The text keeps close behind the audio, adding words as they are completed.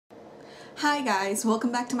Hi guys,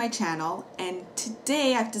 welcome back to my channel, and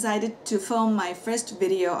today I've decided to film my first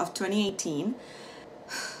video of 2018.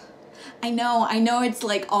 I know it's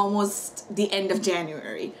like almost the end of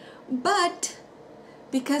January, but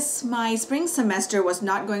because my spring semester was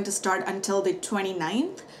not going to start until the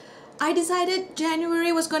 29th, I decided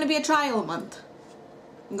January was going to be a trial month.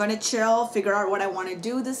 I'm gonna chill, figure out what I want to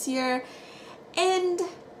do this year, and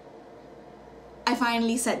I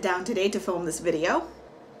finally sat down today to film this video.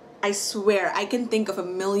 I swear I can think of a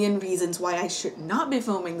million reasons why I should not be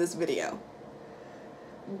filming this video.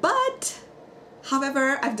 But,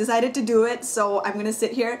 however, I've decided to do it, so I'm gonna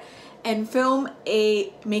sit here and film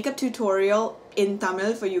a makeup tutorial in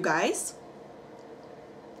Tamil for you guys.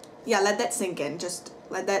 Yeah, let that sink in. Just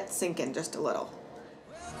let that sink in just a little.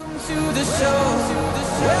 Welcome to the show.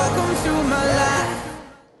 Welcome to my life.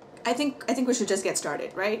 I think we should just get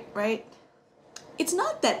started, right? It's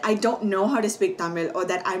not that I don't know how to speak Tamil or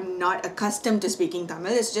that I'm not accustomed to speaking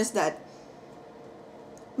Tamil. It's just that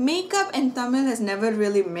makeup and Tamil has never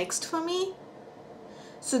really mixed for me.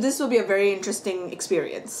 So this will be a very interesting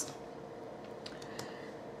experience.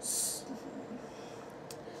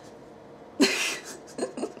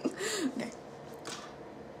 Okay.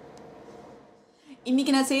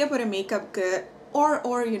 இன்னைக்கு நான் செய்ய போற மேக்கப்க்கு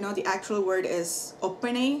or you know the actual word is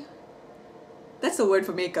oppanai. That's the word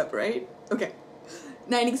for makeup, right? Okay.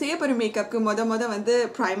 நான் இன்னைக்கு செய்ய போற மேக்கப்க்கு முத வந்து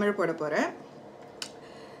ப்ரைமர் போட போறேன்.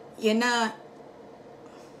 ஏன்னா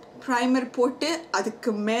ப்ரைமர் போட்டு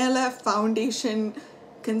அதுக்கு மேல ஃபவுண்டேஷன்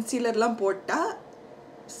கன்சீலர்லாம் போட்டா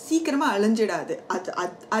சீக்கிரமா அழிஞ்சிடாது.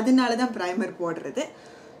 அதனால தான் ப்ரைமர் போடுறது.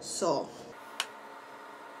 ஸோ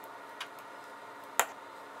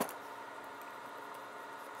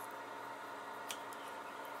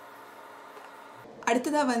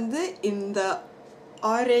அடுத்ததா வந்து இந்த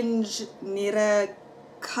ஆரஞ்சு நிற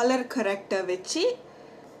கலர் கரெக்டாக வச்சு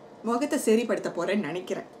முகத்தை சரிப்படுத்த போகிறேன்னு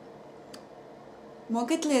நினைக்கிறேன்.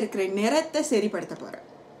 முகத்தில் இருக்கிற நிறத்தை சரிப்படுத்த போகிறேன்.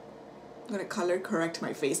 I'm gonna color correct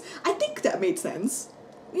my face. I think that made sense,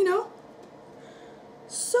 you know.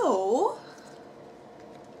 So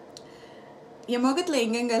என் முகத்தில்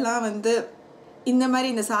எங்கெங்கெல்லாம் வந்து இந்த மாதிரி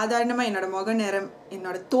இந்த சாதாரணமாக என்னோட முக நிறம்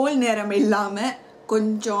என்னோட தோல் நிறம் இல்லாமல்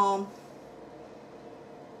கொஞ்சம்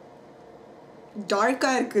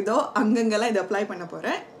டார்க்காக இருக்குதோ அங்கங்கெல்லாம் இதை அப்ளை பண்ண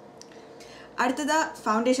போகிறேன். அடுத்ததாக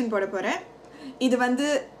ஃபவுண்டேஷன் போட போகிறேன். இது வந்து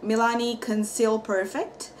மிலானி கன்சீல்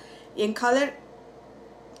பர்ஃபெக்ட். என் கலர்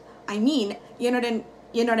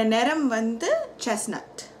என்னோட நிறம் வந்து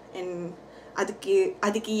செஸ்னட்.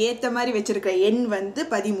 அதுக்கு ஏற்ற மாதிரி வச்சுருக்கிற எண் வந்து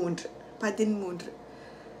 13.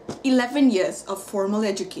 11 years of formal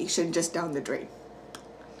education just down the drain.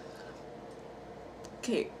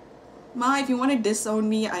 Okay. Ma, if you want to disown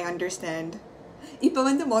me, I understand. இப்போ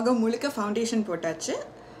வந்து முகம் முழுக்க ஃபவுண்டேஷன் போட்டாச்சு.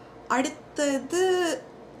 அடுத்தது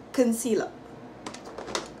கன்சீலர்.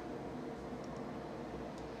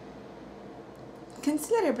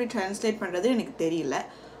 கன்சீலர் எப்படி ட்ரான்ஸ்லேட் பண்ணுறது எனக்கு தெரியல.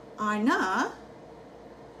 ஆனால்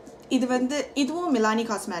இது வந்து இதுவும் மிலானி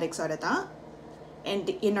காஸ்மெட்டிக்ஸோட தான்.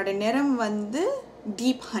 அண்ட் என்னோட நிறம் வந்து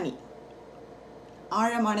டீப் ஹனி,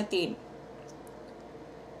 ஆழமான தேன்.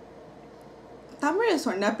 தமிழ்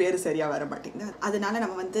சொன்னால் பேர் சரியாக வர மாட்டேங்குது, அதனால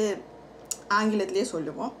நம்ம வந்து ஆங்கிலத்திலே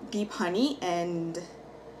சொல்லுவோம் டீப் ஹனி. அண்ட்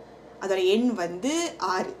அதோட எண் வந்து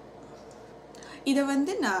 6. இதை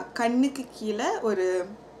வந்து நான் கண்ணுக்கு கீழே ஒரு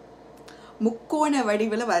முக்கோண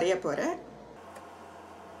வடிவில் வரைய போகிறேன்.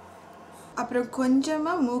 அப்புறம்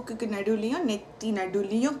கொஞ்சமாக மூக்குக்கு நடுவுலையும் நெத்தி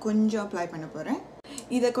நடுவுலையும் கொஞ்சம் அப்ளை பண்ண போகிறேன்.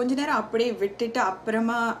 இதை கொஞ்ச நேரம் அப்படியே விட்டுட்டு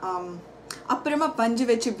அப்புறமா பஞ்சு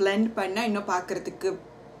வச்சு பிளெண்ட் பண்ணால் இன்னும் பார்க்குறதுக்கு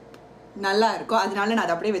நல்லா இருக்கும். அதனால நான்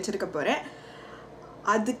அதை அப்படியே வச்சுருக்க போகிறேன்.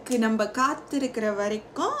 அதுக்கு நம்ம காத்திருக்கிற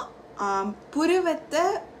வரைக்கும்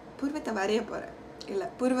புருவத்தை வரைய போகிறேன். இல்லை,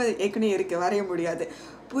 புருவ ஏற்கனவே இருக்குது, வரைய முடியாது.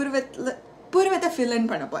 புருவத்தை ஃபில்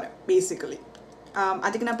பண்ண போகிறேன் பேசிக்கலி.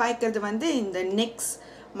 அதுக்கு நான் பார்க்கறது வந்து இந்த நெக்ஸ்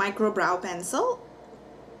மைக்ரோ ப்ரவ் பென்சில்.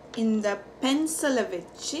 இந்த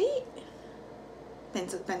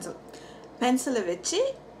பென்சிலை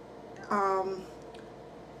வச்சு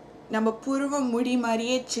நம்ம புருவம் முடி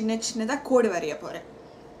மாதிரியே சின்னதாக கோடு வரைய போகிறேன்.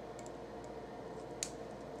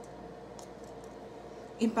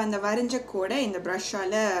 இப்போ அந்த வரைஞ்ச கோடை இந்த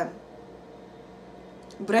ப்ரஷ்ஷால்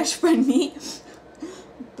ப்ரஷ்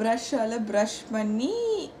பண்ணி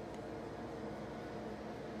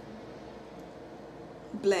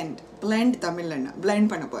பிளெண்ட் தமிழ்லன்னா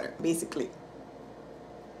பிளெண்ட் பண்ண போகிறேன் பேசிக்லி.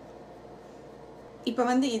 இப்போ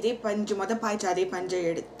வந்து இதே பஞ்சு பாய்ச்சி அதே பஞ்சை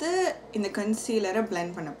எடுத்து இந்த கன்சீலரை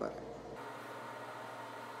பிளெண்ட் பண்ண போகிறேன்.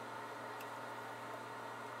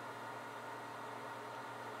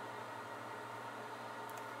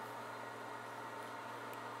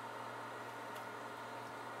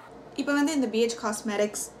 இப்போ வந்து இந்த BH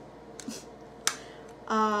Cosmetics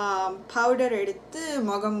பவுடர் எடுத்து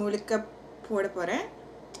முகம் முழுக்க போட போகிறேன்.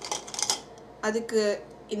 அதுக்கு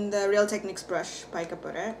இந்த Real Techniques ப்ரஷ் பாய்க்க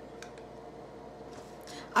போகிறேன்.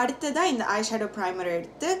 அடுத்ததாக இந்த ஐ ஷேடோ ப்ரைமர்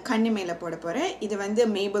எடுத்து கண்ணு மேலே போட போகிறேன். இது வந்து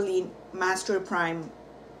Maybelline மாஸ்டர் ப்ரைம்.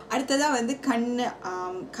 அடுத்ததாக வந்து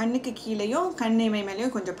கண்ணுக்கு கீழேயும் கண்ணிமை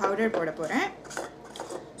மேலேயும் கொஞ்சம் பவுடர் போட போகிறேன்.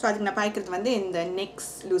 ஸோ அதுக்கு நான் பாய்க்கிறது வந்து இந்த NYX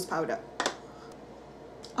லூஸ் பவுடர்.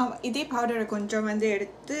 இதே பவுடரை கொஞ்சம் வந்து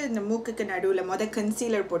எடுத்து இந்த மூக்குக்கு நடுவில்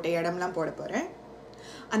கன்சீலர் போட்ட இடம்லாம் போட போகிறேன்.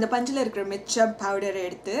 அந்த பஞ்சில் இருக்கிற மிச்ச பவுடரை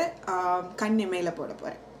எடுத்து கண்ணு மேலே போட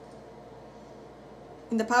போகிறேன்.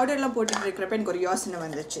 இந்த பவுடர்லாம் போட்டுட்டு இருக்கிறப்ப எனக்கு ஒரு யோசனை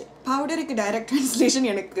வந்துச்சு. பவுடருக்கு டைரக்ட் ட்ரான்ஸ்லேஷன்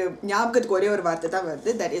எனக்கு ஞாபகத்துக்கு ஒரே ஒரு வார்த்தை தான்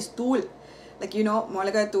வருது. தட் இஸ் தூள். லைக் யூனோ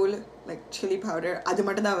மிளகாத்தூள், லைக் சில்லி பவுடர், அது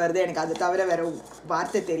மட்டும் தான் வருது. எனக்கு அது தவிர வேறு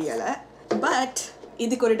வார்த்தை தெரியலை. பட்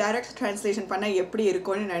இதுக்கு ஒரு டைரக்ட் ட்ரான்ஸ்லேஷன் பண்ணால் எப்படி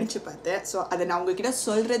இருக்கும்னு நினச்சி பார்த்தேன். ஸோ அதை நான் உங்ககிட்ட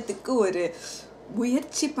சொல்கிறதுக்கு ஒரு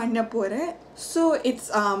முயற்சி பண்ண போகிறேன். So it's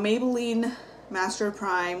Maybelline master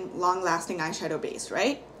prime long lasting eye shadow base,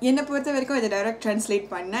 right? என்னை பொறுத்த வரைக்கும் இதை டைரக்ட் ட்ரான்ஸ்லேட்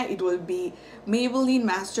பண்ணால் it will be Maybelline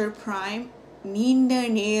master prime நீண்ட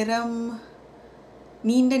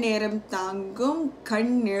நேரம் தாங்கும்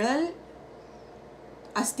கண் நிழல்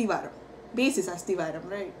அஸ்திவாரம். Base is அஸ்திவாரம்,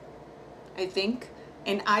 right? I think.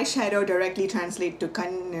 And eyeshadow directly translate to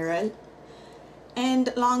kan niral. And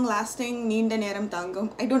long lasting நீண்ட நேரம் தாங்கும்.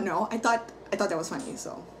 I don't know. I thought that was funny.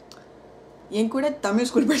 So என் கூட தமிழ்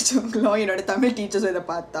ஸ்கூல் படிச்சவங்களோ என்னோட தமிழ் டீச்சர்ஸ் இதை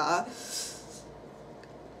பார்த்தா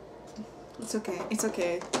it's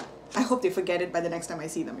okay. I hope they forget it by the next time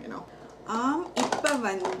I see them, you know. இப்போ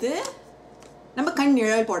வந்து நம்ம கண்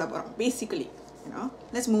நிழல் போட போகிறோம் basically, you know.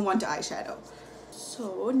 Let's move on to eyeshadow. So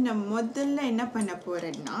நான் முதல்ல என்ன பண்ண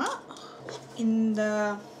போகிறேன்னா இந்த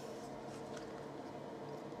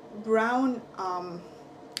ப்ரௌன்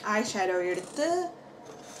ஐ ஷேடோ எடுத்து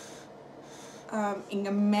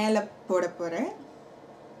இங்கே மேலே போட போகிறேன்.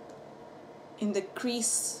 இந்த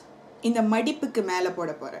க்ரீஸ், இந்த மடிப்புக்கு மேலே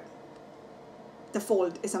போட போகிறேன். The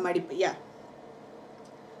fold is a மடிப்பு, yeah.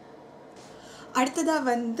 அடுத்ததாக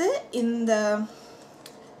வந்து இந்த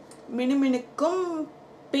மினுமினுக்கும்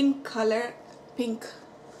பிங்க் கலர், பிங்க்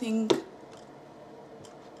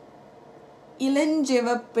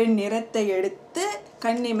இளஞ்சிவப்பு நிறத்தை எடுத்து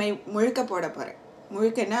கண்ணிமை முழுக்க போட போகிறேன்.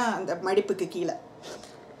 முழுக்கன்னா அந்த மடிப்புக்கு கீழே.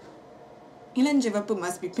 இளஞ்சிவப்பு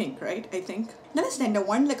must be pink, right? I think நினைச்சிட்டேன். இந்த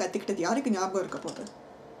ஒன்ல கற்றுக்கிட்டது யாருக்கு ஞாபகம் இருக்க போகுது?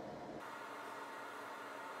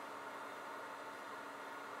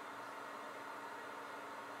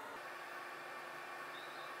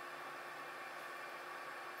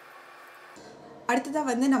 அடுத்ததாக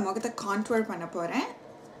வந்து நான் முகத்தை கான்டூர் பண்ண போகிறேன்.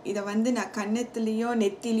 இதை வந்து நான் கன்னத்துலேயும்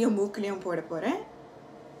நெத்திலையும் மூக்குலேயும் போட போகிறேன்.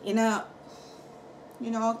 ஏன்னா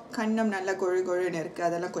யூனோ கன்னம் நல்லா கொழுன்னு இருக்குது,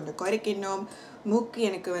 அதெல்லாம் கொஞ்சம் குறைக்கணும். மூக்கு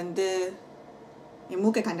எனக்கு வந்து என்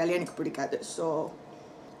மூக்கை கண்டாலே எனக்கு பிடிக்காது. ஸோ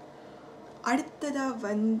அடுத்ததாக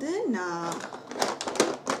வந்து நான்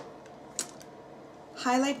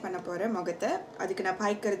ஹைலைட் பண்ண போகிறேன் முகத்தை. அதுக்கு நான்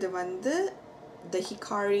பாய்க்கிறது வந்து த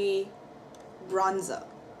Hikari bronzer.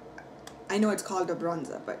 I know it's called a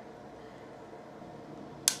bronzer, but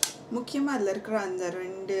முக்கியமாக அதில் இருக்கிற அந்த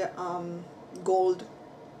 2 கோல்டு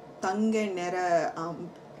தங்க நிற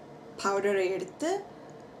பவுடரை எடுத்து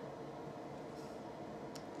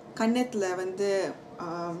கன்னத்தில் வந்து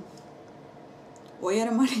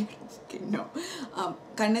உயரமான இன்னும்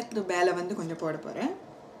கன்னத்து மேலே வந்து கொஞ்சம் போட போகிறேன்.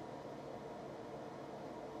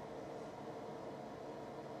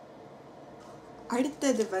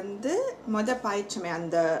 அடுத்தது வந்து பாய்ச்சுமே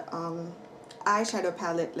அந்த ஐ ஷேடோ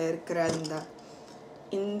பேலட்டில் இருக்கிற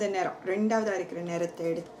இந்த நிறம், 2ஆவதாக இருக்கிற நிறத்தை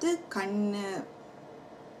எடுத்து கண்ணு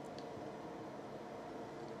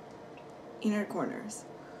inner corners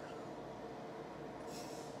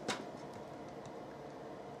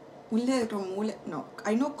உள்ளே இருக்கிற மூளை. No,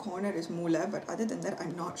 I know corner is மூளை, but other than that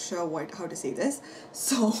I'm not sure how to say this.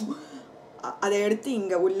 So அதை எடுத்து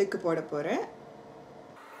இங்கே உள்ளுக்கு போட போகிறேன்.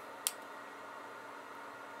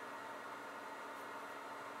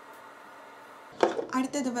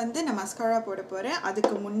 அடுத்தது வந்து நான் மஸ்காரா போட போகிறேன்.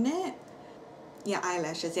 அதுக்கு முன்னே என்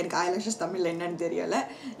ஐலாஷஸ், எனக்கு ஐலாஷஸ் தமிழில் என்னன்னு தெரியலை.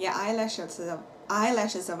 என்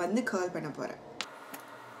ஐலாஷஸை வந்து கர்ல் பண்ண போகிறேன்.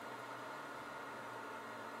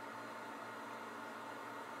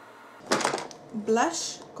 ப்ளஷ்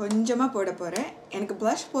கொஞ்சமாக போட போகிறேன். எனக்கு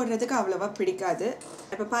ப்ளஷ் போடுறதுக்கு அவ்வளோவா பிடிக்காது.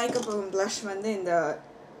 இப்போ பாய்க்க போகும் ப்ளஷ் வந்து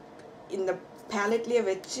இந்த பேலட்லேயே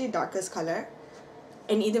வச்சு டார்க்கஸ்ட் கலர்.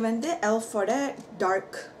 அண்ட் இது வந்து எல்ஃபோட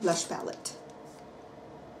டார்க் ப்ளஷ் பேலட்.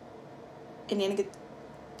 அண்ட் எனக்கு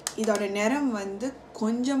இதோட நிறம் வந்து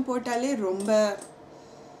கொஞ்சம் போட்டாலே ரொம்ப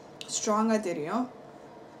ஸ்ட்ராங்காக தெரியும்.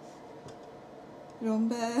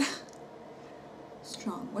 ரொம்ப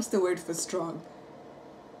Strong. What's the word for strong?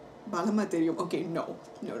 Balama theriyum. Okay, no.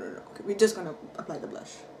 Okay, we're just gonna apply the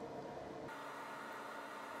blush.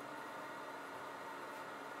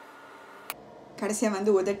 கடைசியா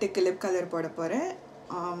வந்து உதட்டுக்கு லிப் கலர் போட போறேன்.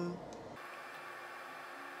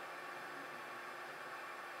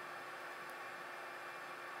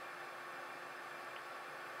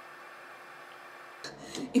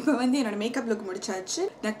 இப்போ வந்து என்னோட மேக்கப் லுக் முடிச்சாச்சு.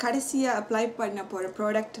 நான் கடைசியாக அப்ளை பண்ண போகிற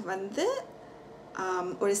ப்ராடக்ட் வந்து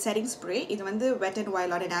ஒரு செட்டிங் ஸ்ப்ரே. இது வந்து வெட் and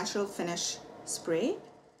வைல்டோட natural finish spray.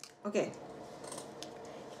 Okay,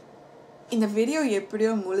 இந்த வீடியோ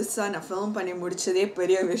எப்படியோ முழுசாக நான் ஃபில்ம் பண்ணி முடிச்சதே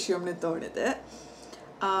பெரிய விஷயம்னு தோணுது.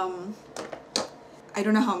 I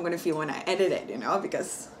don't know how I'm going to feel when I edit it, you know,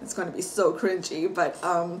 because it's going to be so cringy. But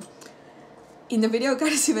இந்த வீடியோ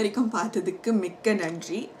கடைசி வரைக்கும் பார்த்ததுக்கு மிக்க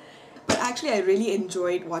நன்றி. But actually, I really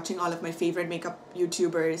enjoyed watching all of my favorite makeup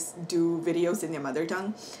YouTubers do videos in their mother tongue,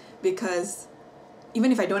 because even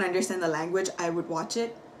if I don't understand the language, I would watch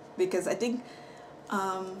it, because I think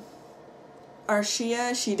Arshia,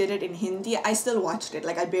 she did it in Hindi. I still watched it.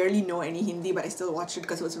 Like, I barely know any Hindi, but I still watched it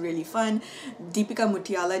because it was really fun. Deepika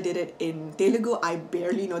Mutiala did it in Telugu. I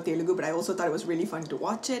barely know Telugu, but I also thought it was really fun to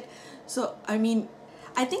watch it. So, I mean,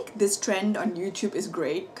 I think this trend on YouTube is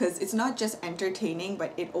great because it's not just entertaining, but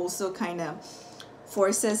it also kind of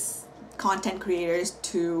forces content creators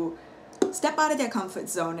to step out of their comfort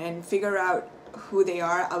zone and figure out who they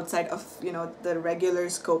are outside of, you know, the regular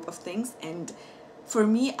scope of things. And for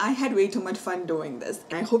me, I had way too much fun doing this.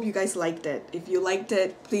 And I hope you guys liked it. If you liked it,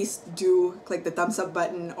 please do click the thumbs up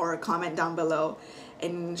button or comment down below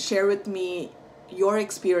and share with me your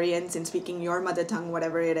experience in speaking your mother tongue,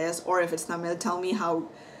 whatever it is. Or if it's Tamil, tell me how,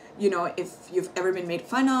 you know, if you've ever been made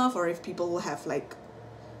fun of, or if people have, like,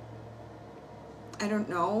 I don't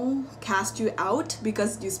know, cast you out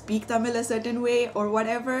because you speak Tamil a certain way or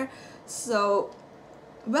whatever. So,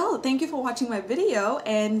 well, thank you for watching my video,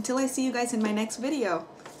 and till I see you guys in my next video.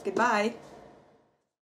 Goodbye.